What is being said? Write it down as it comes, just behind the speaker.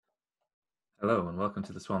Hello and welcome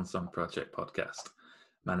to the Swan Song Project podcast.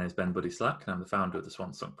 My name is Ben Buddy Slack and I'm the founder of the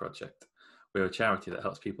Swan Song Project. We're a charity that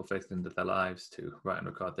helps people face into their lives to write and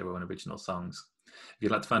record their own original songs. If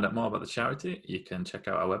you'd like to find out more about the charity, you can check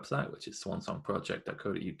out our website, which is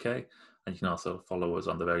swansongproject.co.uk, and you can also follow us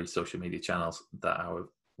on the various social media channels that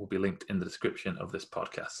will be linked in the description of this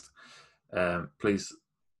podcast. Please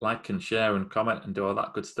like and share and comment and do all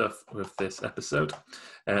that good stuff with this episode.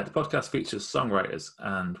 The podcast features songwriters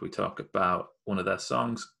and we talk about one of their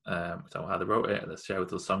songs, we talk about how they wrote it, let's share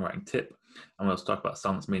with us a songwriting tip, and we'll also talk about a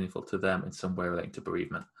song that's meaningful to them in some way relating to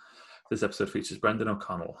bereavement. This episode features Brendan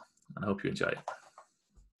O'Connell and I hope you enjoy it.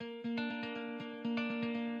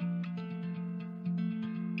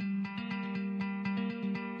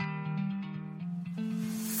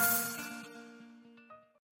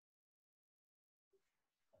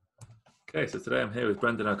 Okay, so today I'm here with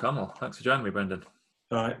Brendan O'Connell. Thanks for joining me, Brendan.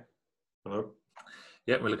 Hi. Hello.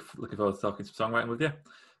 Yeah, we're looking forward to talking some songwriting with you.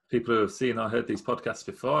 People who have seen or heard these podcasts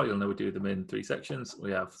before, you'll know we do them in three sections.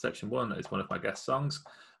 We have section one is one of my guest songs.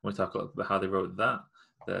 We talk a little bit about how they wrote that.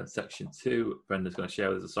 Then section two, Brendan's going to share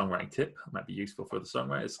with us a songwriting tip that might be useful for other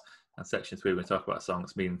songwriters. And section three, we're going to talk about a song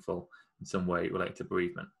that's meaningful in some way related to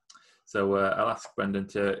bereavement. So I'll ask Brendan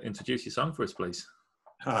to introduce your song for us, please.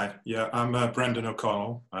 Hi. Yeah, I'm Brendan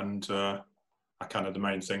O'Connell, and the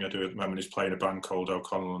main thing I do at the moment is play in a band called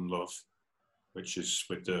O'Connell and Love, which is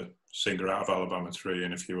with the singer out of Alabama 3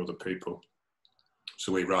 and a few other people.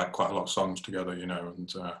 So we write quite a lot of songs together,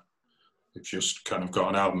 and we've just kind of got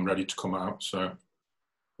an album ready to come out. So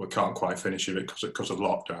we can't quite finish it because of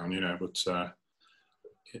lockdown, but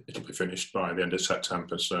it'll be finished by the end of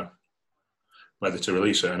September. So whether to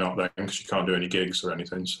release it or not then, because you can't do any gigs or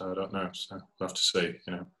anything, so I don't know. So we'll have to see,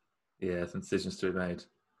 Yeah, some decisions to be made.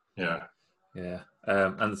 Yeah. Yeah.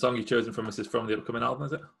 And the song you've chosen from us is from the upcoming album,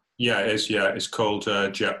 is it? Yeah, it is. Yeah, it's called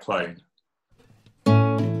Jet Plane.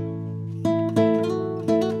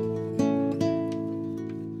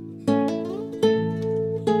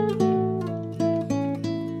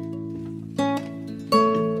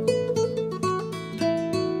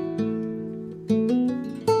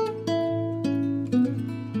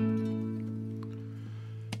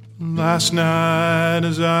 Last night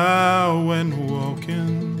as I went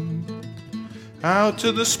walking out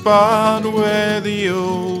to the spot where the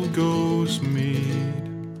old ghosts meet,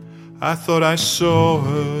 I thought I saw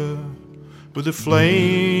her with the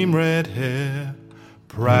flame red hair,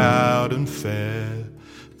 proud and fair,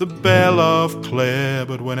 the belle of Clare.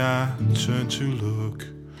 But when I turned to look,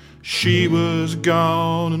 she was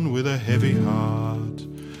gone, and with a heavy heart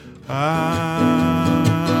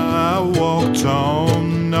I walked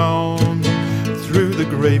on through the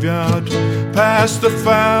graveyard, past the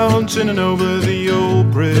fountain and over the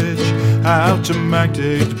old bridge, out to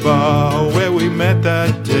Magdalene Bar where we met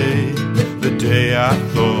that day. The day I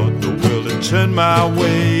thought the world had turned my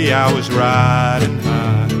way, I was riding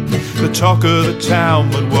high, the talk of the town,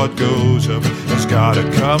 but what goes up has gotta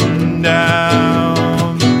come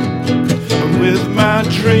down. And with my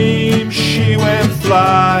dream she went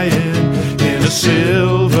flying in a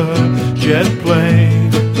silver jet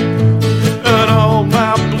plane, and all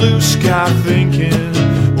my blue sky thinking,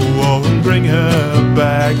 won't bring her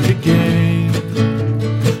back again.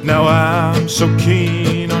 Now I'm so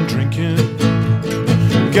keen on drinking,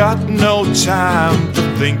 got no time for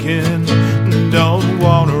thinking, don't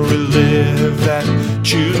wanna relive that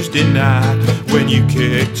Tuesday night when you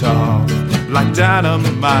kicked off like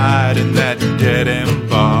dynamite in that dead-end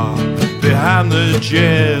bar behind the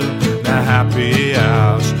jail, the happy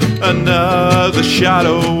house, another shot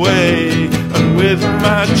away. And with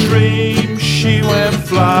my dream she went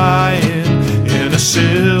flying in a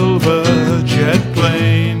silver jet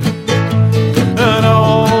plane, and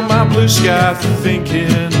all my blue sky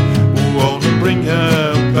thinking won't bring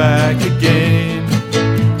her back again.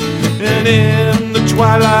 And in the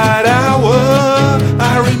twilight hour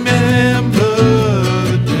I remember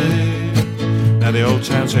the day. Now the old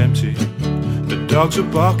town's empty, the dogs are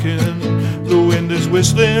barking, the wind is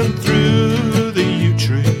whistling through the yew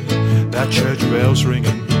tree, that church bell's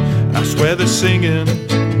ringing, I swear they're singing,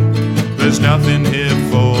 there's nothing here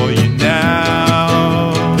for you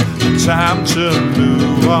now, time to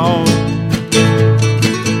move on.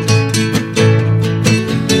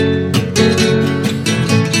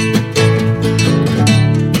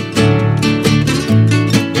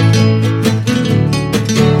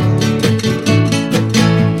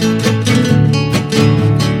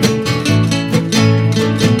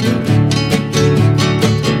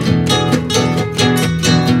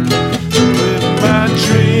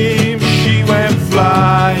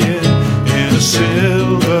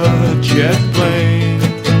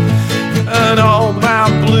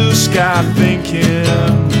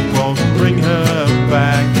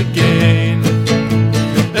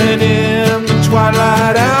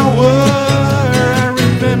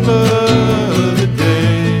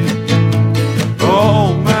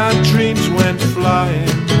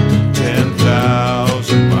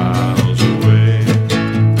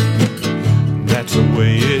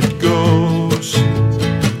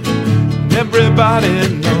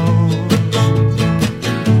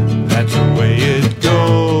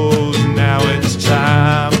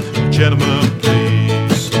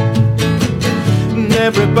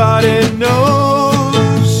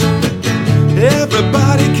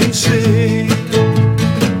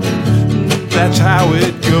 that's how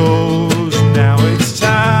it goes. Now it's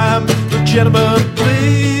time for Gentlemen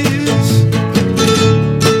Please.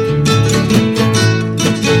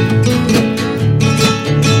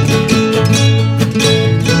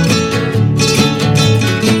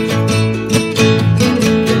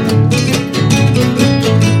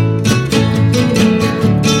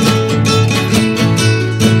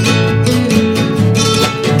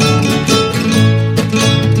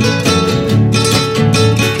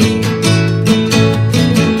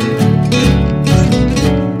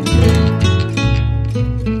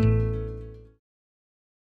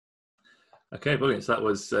 Okay, brilliant. So that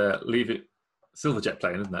was Leave It, Silverjet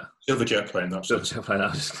Plane, isn't it? Silverjet Plane, that's it. Silverjet Plane. I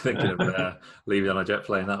was just thinking of Leave It on a Jet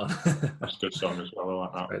Plane, that one. That's a good song as well. I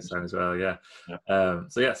like that. Great song as well, yeah.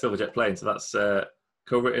 So yeah, Silverjet Plane. So that's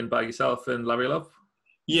co-written by yourself and Larry Love?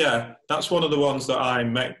 Yeah, that's one of the ones that I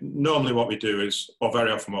make. Normally what we do is, or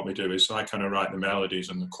very often what we do is, I kind of write the melodies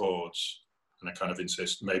and the chords, and I kind of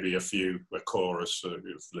insist maybe a chorus of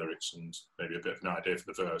lyrics and maybe a bit of an idea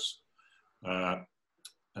for the verse.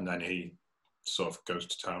 And then he sort of goes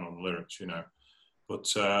to town on the lyrics, you know. But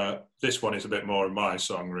this one is a bit more of my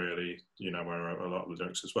song, really, you know, where a lot of the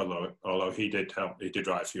lyrics as well, although he did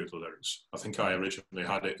write a few of the lyrics. I think I originally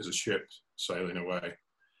had it as a ship sailing away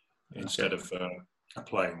instead of a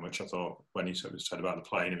plane, which I thought when he said about the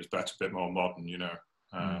plane, it was better, a bit more modern, you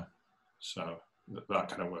know. So that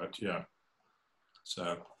kind of worked, yeah. So,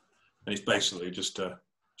 and it's basically just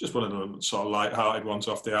one of the sort of light-hearted ones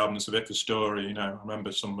off the album. It's a bit of a story, you know. I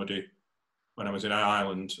remember somebody, when I was in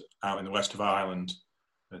Ireland, out in the west of Ireland,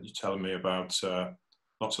 and you telling me about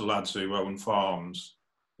lots of lads who own farms,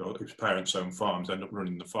 whose parents own farms, end up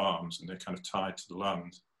running the farms, and they're kind of tied to the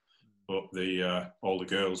land. But all the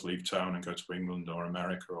girls leave town and go to England or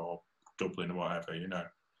America or Dublin or whatever, you know.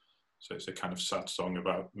 So it's a kind of sad song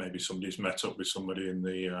about maybe somebody's met up with somebody in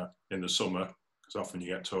the summer, because often you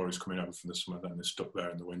get tourists coming over from the summer, then they're stuck there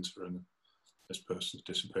in the winter, and this person's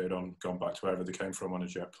disappeared gone back to wherever they came from on a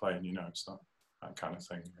jet plane, you know. It's that kind of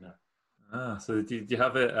thing, you know. So did you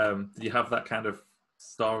have it? Did you have that kind of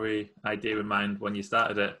story idea in mind when you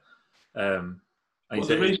started it? I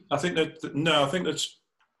think that's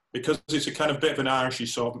because it's a kind of bit of an Irishy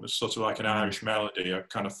sort of like an Irish melody. I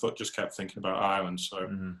kind of just kept thinking about Ireland, so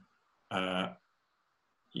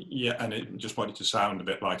yeah, and it just wanted to sound a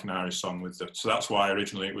bit like an Irish song with it. So that's why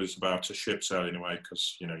originally it was about a ship sailing away,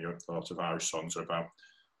 because, you know, a lot of Irish songs are about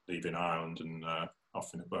leaving Ireland and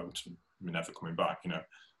off in a boat and never coming back, you know.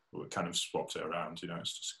 We kind of swapped it around, you know.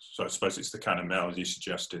 It's just, so I suppose it's the kind of melody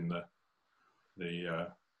suggesting the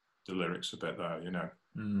lyrics a bit there, you know.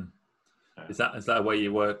 Is that a way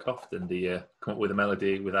you work often? Do you come up with a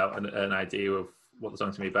melody without an idea of what the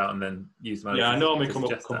song's going to be about, and then use the melody? Yeah, I normally come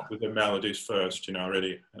up with the melodies first, you know.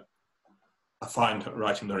 I find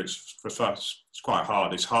writing lyrics for first, it's quite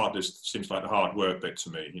hard. It seems like the hard work bit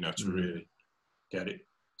to me, you know, to really get it.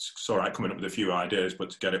 It's all right coming up with a few ideas,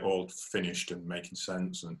 but to get it all finished and making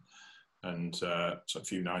sense and so a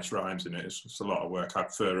few nice rhymes in it, it's a lot of work. I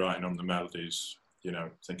prefer writing on the melodies, you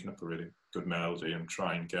know, thinking up a really good melody and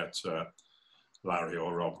try and get Larry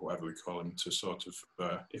or Rob, whatever we call him, to sort of,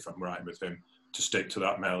 if I'm writing with him, to stick to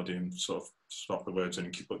that melody and sort of swap the words in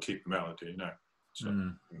and keep the melody, you know.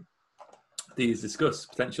 So, Do you discuss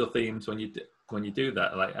potential themes when you do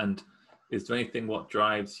that? Like, and is there anything what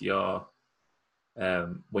drives your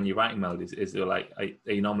when you're writing melodies? Is there like,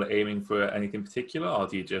 are you normally aiming for anything particular, or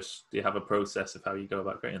do you have a process of how you go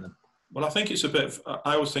about creating them? Well, I think it's a bit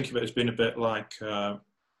I always think of it as being a bit like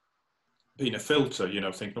being a filter, you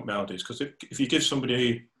know, thinking up melodies. Because if you give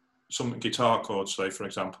somebody some guitar chords, say, for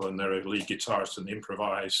example, and they're a lead guitarist and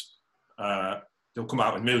improvise, they'll come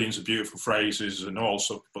out with millions of beautiful phrases and all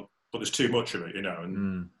sorts, but there's too much of it, you know.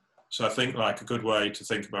 And so I think like a good way to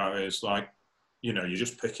think about it is like, you know, you're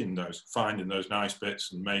just finding those nice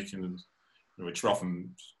bits and making them, which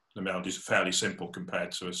often the melodies are fairly simple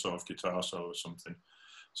compared to a sort of guitar solo or something.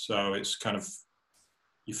 So it's kind of,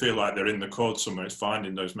 you feel like they're in the chord somewhere. It's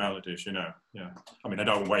finding those melodies, you know. Yeah. I mean, I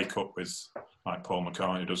don't wake up with like Paul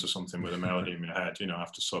McCartney does or something with a melody in my head, you know. I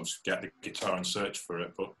have to sort of get the guitar and search for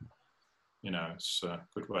it, but, you know, it's a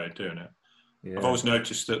good way of doing it. Yeah. I've always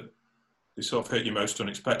noticed that they sort of hit you most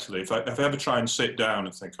unexpectedly. If I ever try and sit down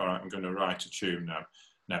and think, all right, I'm going to write a tune now,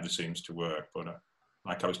 never seems to work. But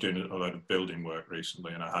like I was doing a load of building work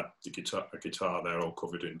recently, and I had a guitar there all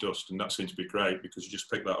covered in dust, and that seemed to be great because you just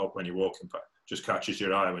pick that up when you're walking, just catches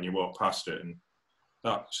your eye when you walk past it, and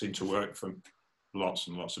that seemed to work for lots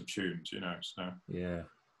and lots of tunes, you know. So yeah,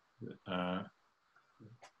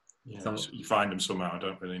 so you find them somehow. I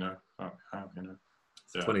don't really know how, you know.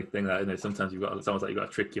 It's a funny thing that, isn't it? Sometimes it's almost like you've got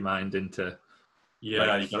to trick your mind into.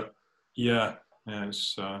 Yeah, Yeah, yeah,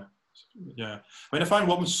 yeah. I mean, I find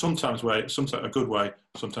one sometimes a good way,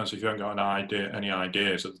 sometimes if you haven't got any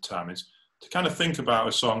ideas at the time, is to kind of think about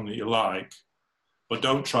a song that you like, but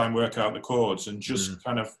don't try and work out the chords and just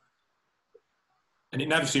kind of, and it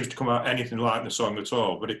never seems to come out anything like the song at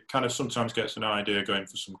all, but it kind of sometimes gets an idea going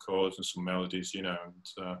for some chords and some melodies, you know, and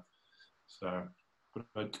so,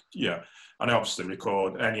 but yeah, and I obviously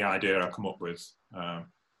record any idea I come up with, I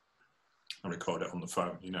record it on the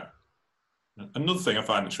phone, you know. Another thing I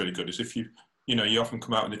find that's really good is if you often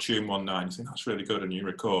come out with a tune one night and you think that's really good and you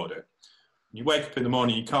record it. And you wake up in the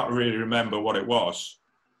morning, you can't really remember what it was.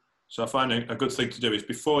 So I find a good thing to do is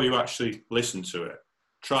before you actually listen to it,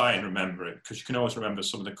 try and remember it, because you can always remember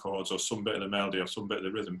some of the chords or some bit of the melody or some bit of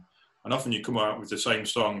the rhythm. And often you come out with the same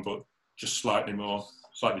song, but just slightly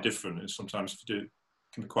different. And sometimes if you do, it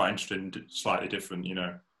can be quite interesting, slightly different, you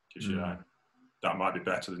know, gives you that might be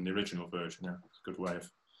better than the original version. Yeah, it's a good way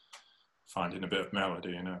of finding a bit of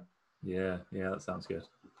melody, you know. Yeah, that sounds good.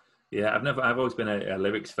 Yeah, I've always been a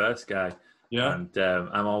lyrics first guy. Yeah, and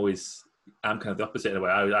I'm kind of the opposite in a way.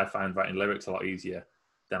 I find writing lyrics a lot easier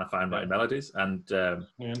than I find writing melodies, and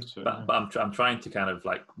but I'm trying to kind of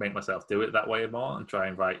like make myself do it that way more and try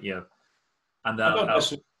and write, you know. And I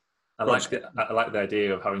like the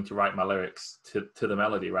idea of having to write my lyrics to the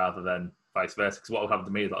melody rather than vice versa. Because what will happen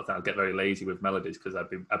to me is a lot of times I'll get very lazy with melodies because I've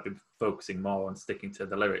been focusing more on sticking to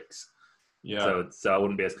the lyrics. Yeah. So I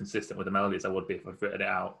wouldn't be as consistent with the melodies I would be if I've written it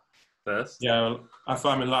out first. Yeah, well, I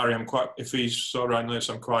find with Larry, if he's sort of writing lyrics,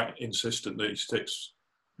 I'm quite insistent that he sticks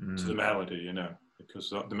to the melody, you know, because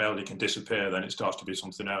the melody can disappear, then it starts to be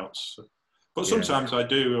something else. But sometimes I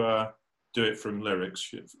do it from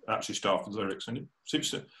lyrics, actually start with lyrics, and it seems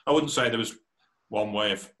to, I wouldn't say there was one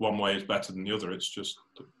way is better than the other. It's just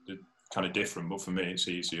they're kind of different, but for me, it's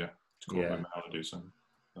easier to come up with melodies. And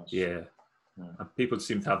and people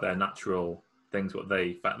seem to have their natural things,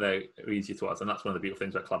 they're easier to us, and that's one of the beautiful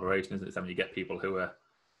things about collaboration, isn't it? When you get people who are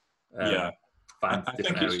find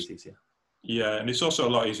different areas easier. Yeah, and it's also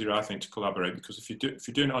a lot easier, I think, to collaborate, because if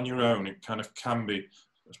you're doing it on your own, it kind of can be,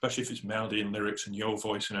 especially if it's melody and lyrics and your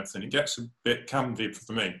voice and everything, it can be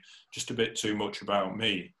for me just a bit too much about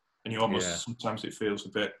me, and you almost sometimes it feels a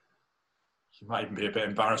bit, you might even be a bit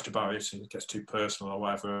embarrassed about it, and it gets too personal or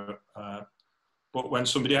whatever. But when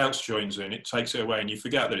somebody else joins in, it takes it away, and you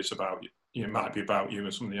forget that it's about you. It might be about you,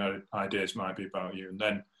 and some of the ideas might be about you.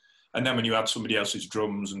 And then when you add somebody else's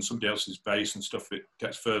drums and somebody else's bass and stuff, it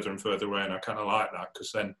gets further and further away. And I kind of like that,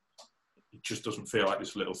 because then it just doesn't feel like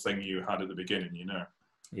this little thing you had at the beginning, you know?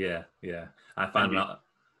 Yeah. I find that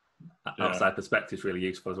outside perspective is really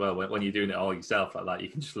useful as well. When you're doing it all yourself like that, you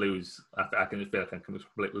can just lose. I can just feel like I can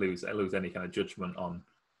lose any kind of judgment on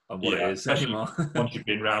what it is anymore. Once you've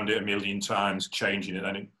been around it a million times, changing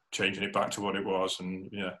it back to what it was, and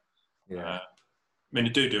I mean,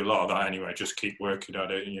 you do a lot of that anyway. Just keep working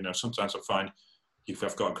at it. You know, sometimes I find if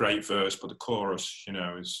I've got a great verse, but the chorus, you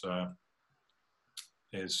know,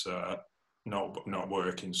 is not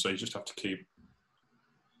working. So you just have to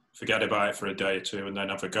forget about it for a day or two, and then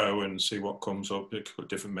have a go and see what comes up. A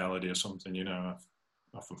different melody or something. You know,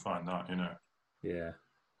 I often find that. You know. Yeah.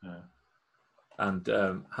 And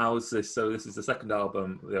how's this? So this is the second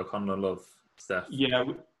album, the O'Connell Love stuff. Yeah,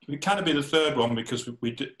 it kind of be the third one, because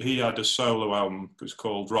he had a solo album. It was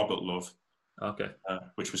called Robert Love. Okay.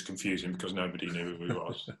 Which was confusing because nobody knew who he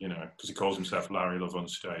was, you know, because he calls himself Larry Love on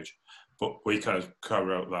stage. But we kind of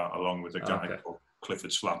co-wrote that along with a guy called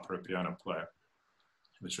Clifford Slapper, a piano player.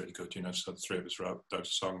 It was really good, you know. So the three of us wrote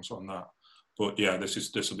those songs on that. But yeah, this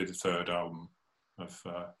will be the third album of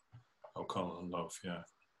O'Connell and Love. Yeah.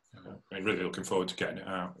 I'm really looking forward to getting it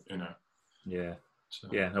out, you know. Yeah. So.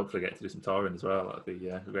 Yeah, and hopefully get to do some touring as well. That'd be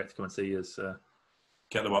great to come and see us.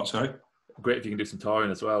 Get the what, sorry? Great if you can do some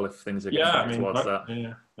touring as well, if things are getting back towards that.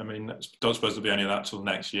 Yeah, I mean, don't suppose there'll be any of that till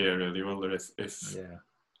next year, really, will there? If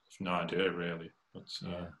no idea, really. But,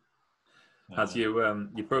 Has your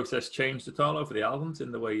process changed at all over the albums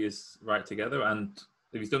in the way you write together? And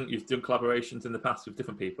you've done collaborations in the past with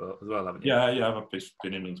different people as well, haven't you? Yeah. I've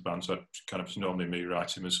been in the band, so it's normally me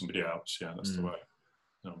writing with somebody else. Yeah, that's the way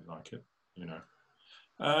I normally like it, you know.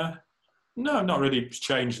 No, not really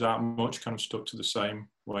changed that much. Kind of stuck to the same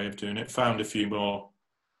way of doing it. Found a few more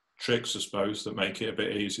tricks, I suppose, that make it a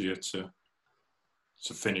bit easier to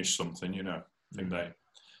finish something. You know, I think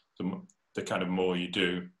the kind of more you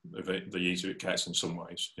do, the easier it gets in some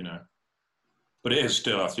ways. You know, but it is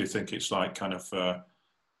still. I do think it's like kind of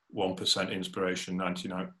 1% inspiration,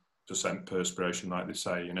 99% perspiration, like they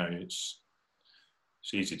say. You know, it's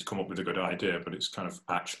easy to come up with a good idea, but it's kind of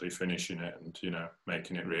actually finishing it and, you know,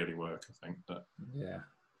 making it really work. I think that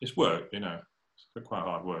it's work, you know, it's quite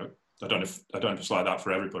hard work. I don't know if it's like that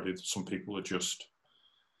for everybody. Some people are just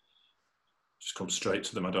come straight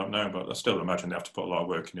to them. I don't know, but I still imagine they have to put a lot of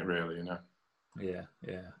work in it, really, you know. Yeah.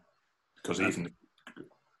 Because even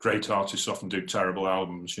great artists often do terrible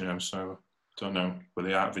albums, you know. So I don't know, were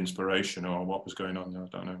they out of inspiration or what was going on there? I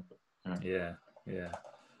don't know. But, yeah.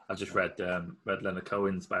 I just read Leonard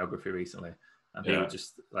Cohen's biography recently, and he was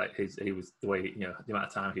just like he was the way, you know, the amount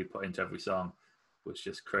of time he'd put into every song was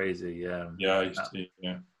just crazy. That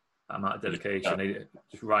amount of dedication. He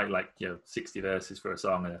just write like, you know, 60 verses for a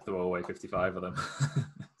song and throw away 55 of them.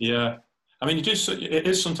 Yeah. I mean, it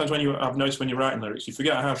is sometimes I've noticed when you're writing lyrics, you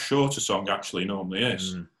forget how short a song actually normally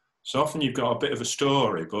is. So often you've got a bit of a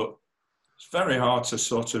story, but it's very hard to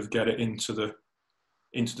sort of get it into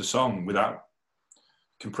the song without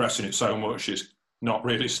compressing it so much it's not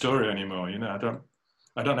really a story anymore, you know.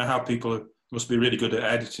 I don't know how people must be really good at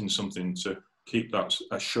editing something to keep that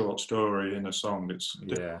a short story in a song. It's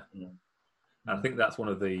difficult, you know. I think that's one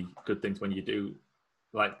of the good things when you do,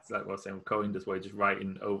 like what I was saying with Cohen does, where you're just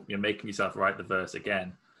writing, you're making yourself write the verse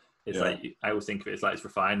again. It's like, I always think of it as like it's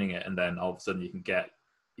refining it, and then all of a sudden you can get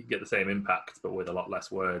the same impact but with a lot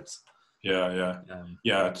less words.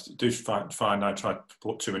 I do find I try to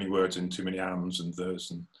put too many words in, too many ands and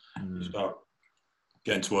there's, and you start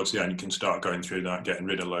getting towards the end, you can start going through that, getting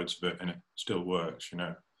rid of loads of it, and it still works, you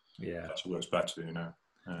know. Yeah, it actually works better, you know.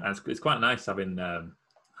 And it's quite nice having that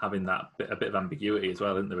a bit of ambiguity as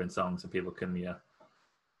well, isn't there, in songs, and people can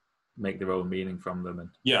make their own meaning from them. And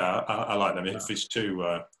I like them. If it's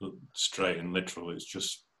too straight and literal, it's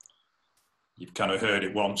just, you've kind of heard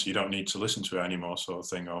it once, you don't need to listen to it anymore, sort of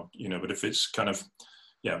thing. Or, you know, but if it's kind of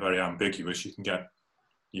very ambiguous,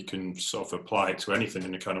 you can sort of apply it to anything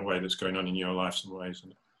in the kind of way that's going on in your life some ways,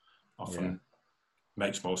 and it often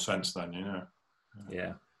makes more sense then, you know.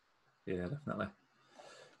 Yeah, definitely.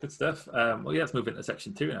 Good stuff. Let's move into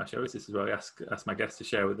section 2 now, shall we? This is where we ask my guests to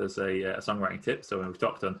share with us a songwriting tip. So we've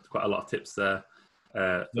talked on quite a lot of tips there.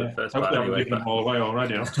 For the first part anyway. I've given them all away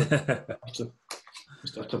already. I have to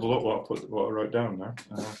have a look what I wrote down now.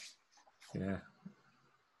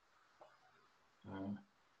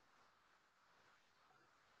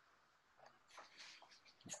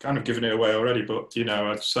 I've kind of given it away already, but, you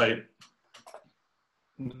know, I'd say,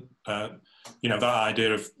 you know, that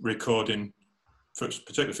idea of recording,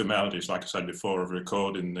 particularly for melodies, like I said before, of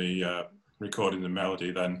recording the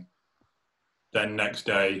melody, then next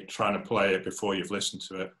day trying to play it before you've listened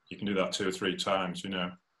to it. You can do that 2 or 3 times, you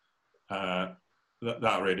know.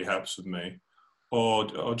 That really helps with me.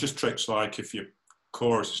 Or just tricks like, if your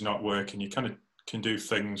chorus is not working, you kind of can do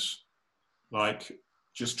things like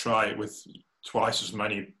just try it with twice as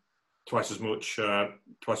many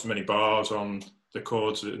bars on the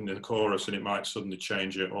chords in the chorus, and it might suddenly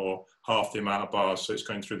change it, or half the amount of bars, so it's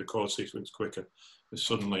going through the chord sequence quicker. There's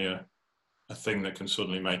suddenly a thing that can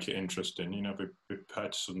suddenly make it interesting, you know. Be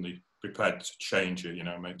prepared to change it, you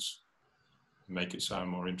know, make it sound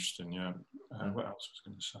more interesting. What else was I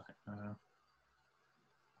going to say? I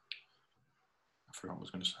forgot what I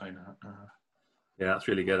was going to say now. That's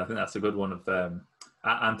really good. I think that's a good one.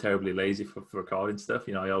 I'm terribly lazy for recording stuff,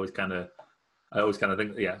 you know. I always kind of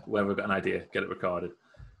think, when we've got an idea, get it recorded.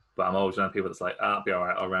 But I'm always one of people that's like, I'll be all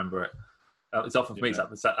right, I'll remember it. It's often for me, it's like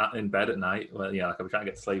sat in bed at night, like I'll be trying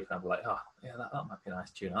to get to sleep, and I'll be like, that might be a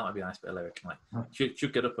nice tune, that might be a nice bit of lyric. I'm like,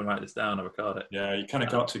 should get up and write this down and record it. Yeah, you kind of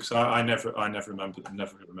got to, because I never remember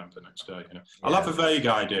the next day, you know. I'll have a vague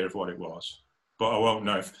idea of what it was, but I won't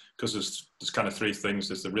know, because there's kind of 3 things.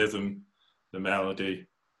 There's the rhythm, the melody,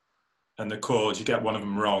 and the chords. You get one of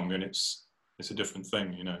them wrong, and it's a different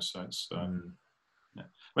thing, you know. So it's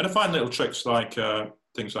when I find little tricks like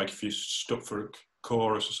things like if you're stuck for a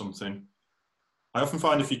chorus or something, I often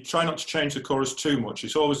find if you try not to change the chorus too much,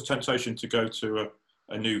 it's always a temptation to go to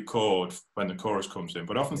a new chord when the chorus comes in.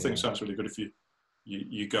 But I often think it sounds really good if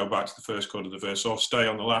you go back to the first chord of the verse, or stay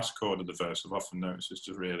on the last chord of the verse. I've often noticed it's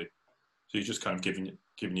just really, so you're just kind of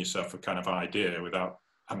giving yourself a kind of idea without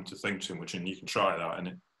having to think too much, and you can try that, and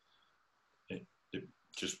it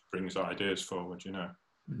just brings ideas forward, you know.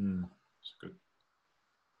 It's good.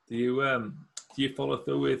 Do you follow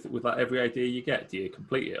through with like every idea you get? Do you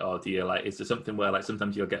complete it, or do you is there something where like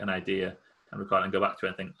sometimes you'll get an idea and record and go back to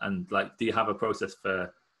it and like, do you have a process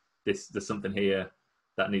for this? There's something here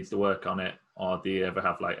that needs to work on it, or do you ever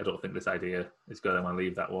have like, I don't think this idea is good, I want to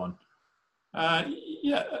leave that one? I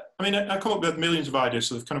mean, I come up with millions of ideas,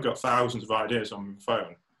 so I've kind of got thousands of ideas on my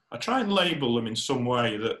phone. I try and label them in some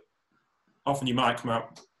way that often you might come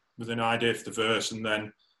out with an idea for the verse, and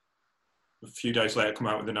then a few days later come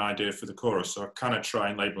out with an idea for the chorus. So I kind of try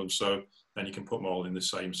and label them so then you can put them all in the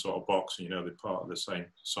same sort of box, and you know they're part of the same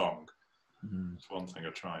song. That's one thing I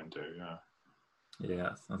try and do.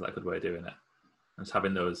 Yeah, sounds like a good way of doing it. And just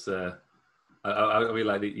having those. I really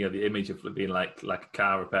like the image of being like a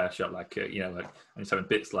car repair shop, like and just having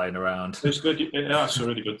bits lying around. It's good. That's a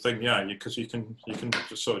really good thing, because you can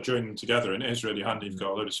just sort of join them together, and it is really handy. You've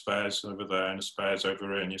got a load of spares over there and the spares over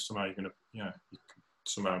here, and you can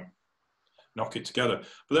somehow knock it together.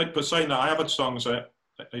 But saying that, I have had songs. I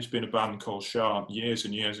used to be in a band called Sharp years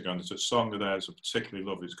and years ago, and there's a song of theirs I particularly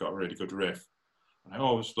love. It's got a really good riff, and I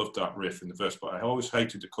always loved that riff in the verse, but I always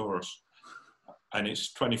hated the chorus. And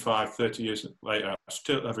it's 25, 30 years later, I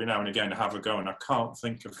still every now and again have a go, and I can't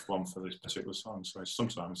think of one for this particular song. So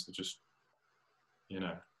sometimes they just,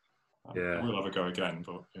 I will have a go again,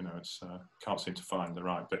 but, it's can't seem to find the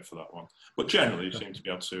right bit for that one. But generally, you seem to be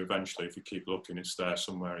able to eventually, if you keep looking, it's there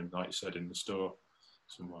somewhere, like you said, in the store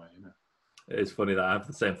somewhere, It's funny that I have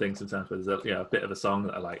the same thing sometimes where there's a bit of a song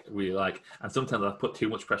that I really like, and sometimes I've put too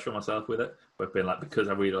much pressure on myself with it, but I've been like, because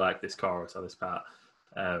I really like this chorus or this part,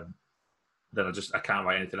 then I can't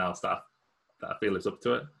write anything else that I feel is up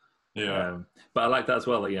to it. Yeah. But I like that as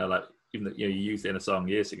well. Like, even that you used it in a song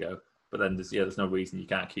years ago, but then there's no reason you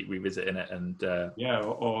can't keep revisiting it and.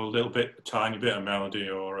 Or a little bit, a tiny bit of melody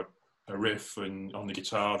or a riff on the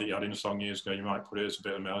guitar that you had in a song years ago. You might put it as a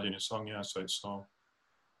bit of melody in a song. Yeah, so it's so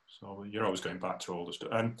you're always going back to all the stuff.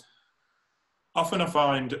 And often I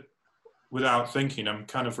find, without thinking, I'm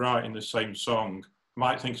kind of writing the same song.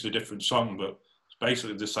 Might think it's a different song, but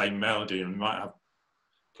basically the same melody, and we might have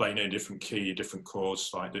playing in a different key, different chords,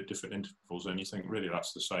 slightly different intervals, and you think really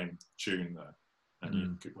that's the same tune there.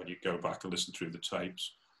 And when you go back and listen through the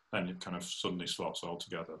tapes, then it kind of suddenly slots all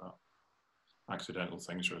together. That accidental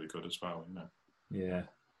thing's really good as well, Yeah.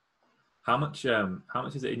 How much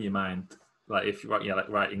is it in your mind? Like if you're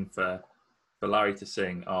writing for Larry to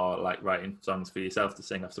sing, or like writing songs for yourself to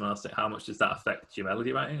sing, or someone else, how much does that affect your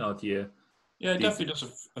melody writing, or do you? Yeah, it definitely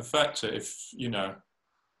does affect it. If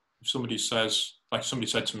somebody says, like somebody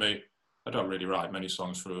said to me, I don't really write many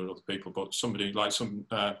songs for other people, but somebody like some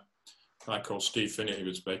guy called Steve Finney, he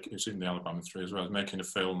was in the Alabama 3 as well, was making a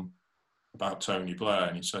film about Tony Blair,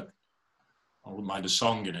 and he said, I wouldn't mind a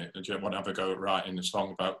song in it. Do you want to have a go at writing a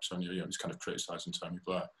song about Tony? He's kind of criticising Tony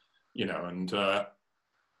Blair, and that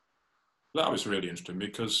was really interesting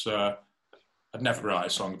because I'd never write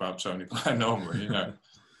a song about Tony Blair normally,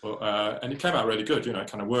 But, and it came out really good, it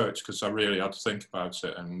kind of worked because I really had to think about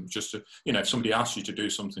it. And just, if somebody asked you to do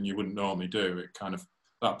something you wouldn't normally do, it kind of,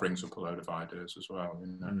 that brings up a load of ideas as well.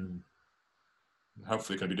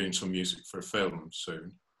 Hopefully going to be doing some music for a film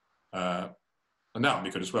soon. And that'll be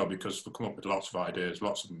good as well because we'll come up with lots of ideas,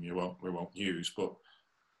 lots of them we won't use, but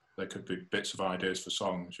there could be bits of ideas for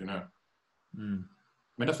songs, I mean,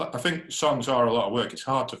 I think songs are a lot of work. It's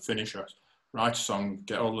hard to write a song,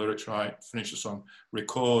 get all the lyrics right, finish the song,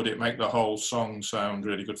 record it, make the whole song sound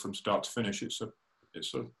really good from start to finish. It's a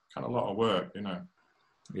kind of lot of work,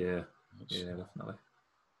 Yeah, definitely.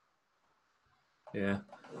 Yeah,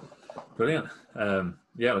 brilliant.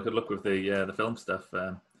 Good luck with the film stuff.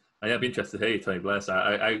 I'd be interested to hear you, Tony Blair. So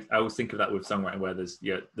I always think of that with songwriting, where there's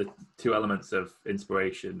the two elements of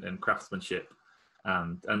inspiration and craftsmanship,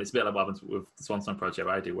 and it's a bit like what happens with the Swan Song project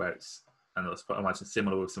I do, where it's. And I imagine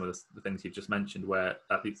similar with some of the things you've just mentioned, where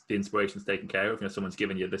at least the inspiration's taken care of. Someone's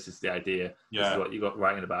given you, this is the idea, this is what you got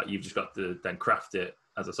writing about. You've just got to then craft it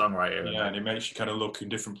as a songwriter. Yeah, and it makes you kind of look in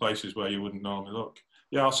different places where you wouldn't normally look.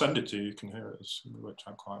 Yeah, I'll send it to you. You can hear it. It worked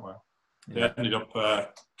out quite well. Yeah. They ended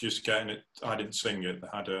up just getting it. I didn't sing it. They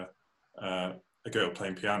had a girl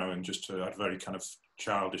playing piano and just had a very kind of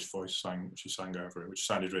childish voice she sang over it, which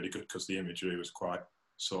sounded really good because the imagery was quite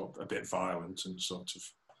sort of a bit violent and sort of.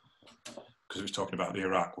 Because it was talking about the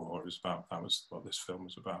Iraq War, that was what this film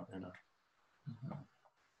was about,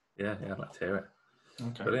 Yeah, I'd like to hear it.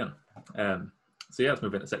 Okay. Brilliant. So let's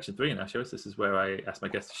move into section 3 now, Sheriff. This is where I ask my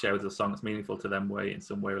guests to share with us a song that's meaningful to them in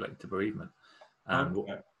some way related to bereavement. And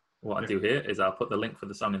what I do here is I'll put the link for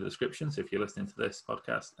the song in the description. So if you're listening to this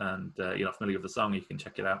podcast and you're not familiar with the song, you can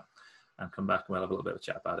check it out and come back and we'll have a little bit of a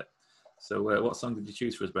chat about it. So what song did you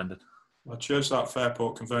choose for us, Brendan? I chose that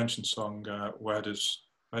Fairport Convention song, Where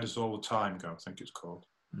Does All the Time Go, I think it's called,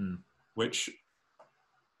 which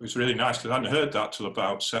was really nice because I hadn't heard that till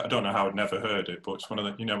about, I don't know how I'd never heard it, but it's one of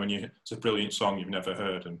the, it's a brilliant song you've never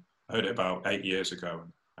heard, and I heard it about 8 years ago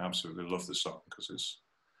and I absolutely love the song because it's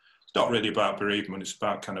not really about bereavement, it's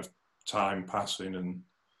about kind of time passing and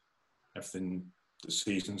everything, the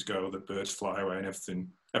seasons go, the birds fly away and everything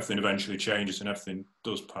eventually changes and everything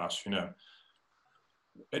does pass,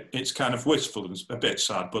 It's kind of wistful and a bit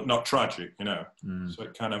sad, but not tragic, So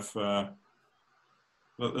it kind of,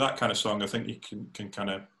 that kind of song, I think you can kind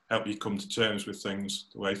of help you come to terms with things,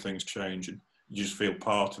 the way things change, and you just feel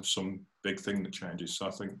part of some big thing that changes. So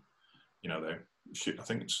I think, you know, I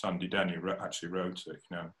think Sandy Denny actually wrote it.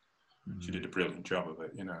 You know, she did a brilliant job of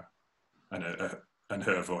it. You know, and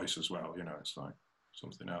her voice as well. You know, it's like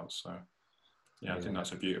something else. So yeah, I think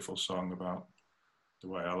that's a beautiful song about the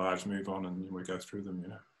way our lives move on and we go through them. You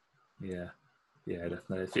know. Yeah,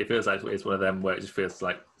 definitely. It feels like it's one of them where it just feels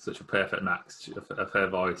like such a perfect match of her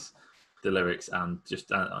voice, the lyrics, and just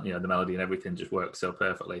you know, the melody and everything just works so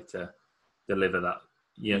perfectly to deliver that.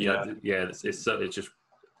 It just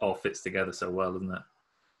all fits together so well, doesn't it?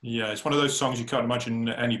 Yeah, it's one of those songs you can't imagine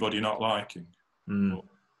anybody not liking.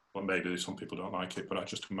 Well, maybe some people don't like it, but I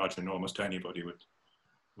just imagine almost anybody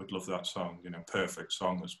would love that song. You know, perfect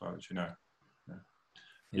song, I suppose. You know,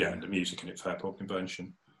 and the music in it, Fairport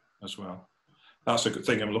Convention as well. That's a good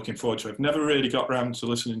thing I'm looking forward to. I've never really got around to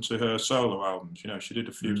listening to her solo albums. You know, she did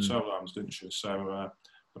a few solo albums, didn't she? So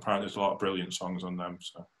apparently there's a lot of brilliant songs on them.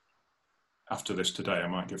 So after this today, I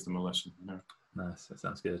might give them a listen. You know? Nice, that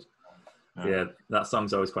sounds good. Yeah, that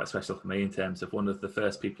song's always quite special for me in terms of one of the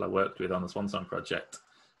first people I worked with on the Swan Song project.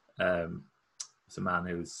 It's a man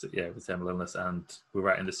who's with terminal illness, and we were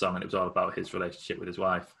writing the song, and it was all about his relationship with his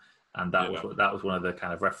wife, and that was one of the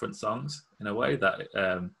kind of reference songs in a way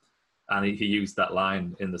that. And he used that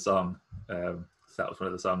line in the song. So that was one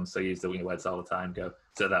of the songs. So he used the "We Weds all the time."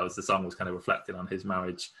 So that was the song was kind of reflecting on his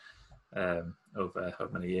marriage over how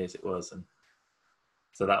many years it was, and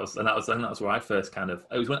so that was where I first kind of.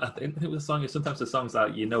 I think it was a song. Sometimes the songs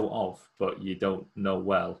that you know of, but you don't know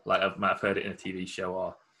well. Like I might have heard it in a TV show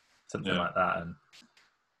or something like that,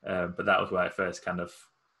 and but that was where I first kind of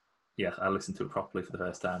I listened to it properly for the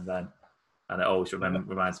first time then, and it always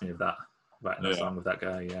reminds me of that writing that song with that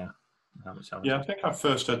guy. I think I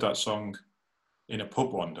first heard that song in a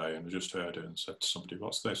pub one day, and I just heard it and said to somebody,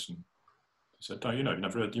 "What's this?" And he said, "No, you know,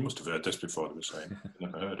 you must have heard this before." They were saying, "I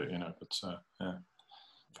never heard it," you know. But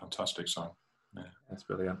fantastic song. Yeah, that's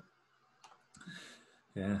brilliant.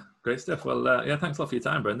 Yeah, great stuff. Well, thanks a lot for your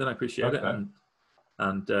time, Brendan. I appreciate it,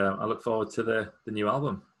 and I look forward to the new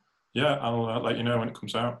album. Yeah, I'll let you know when it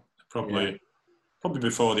comes out. Probably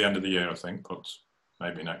before the end of the year, I think, but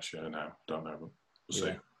maybe next year. Now, don't know. We'll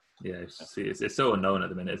see. Yeah, it's so unknown at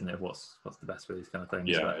the minute, isn't it? What's the best for these kind of things?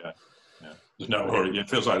 Yeah. There's no hurry. It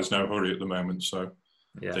feels like there's no hurry at the moment, so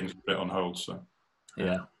things are a bit on hold. So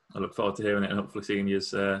I look forward to hearing it and hopefully seeing you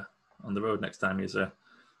on the road next time you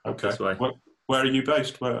okay. This way. Where are you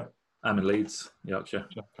based? Where? I'm in Leeds, Yorkshire.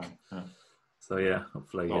 Okay. Yeah. So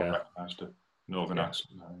hopefully Northern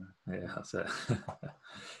accent. Yeah, that's it.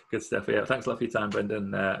 Good stuff. Yeah, thanks a lot for your time,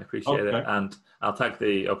 Brendan. Appreciate it. And I'll tag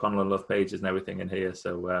the O'Connell and Love pages and everything in here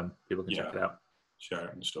so people can check it out. Share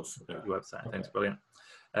it and stuff. Your website. Okay. Thanks, brilliant.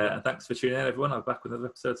 And thanks for tuning in, everyone. I'll be back with another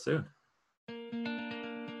episode soon.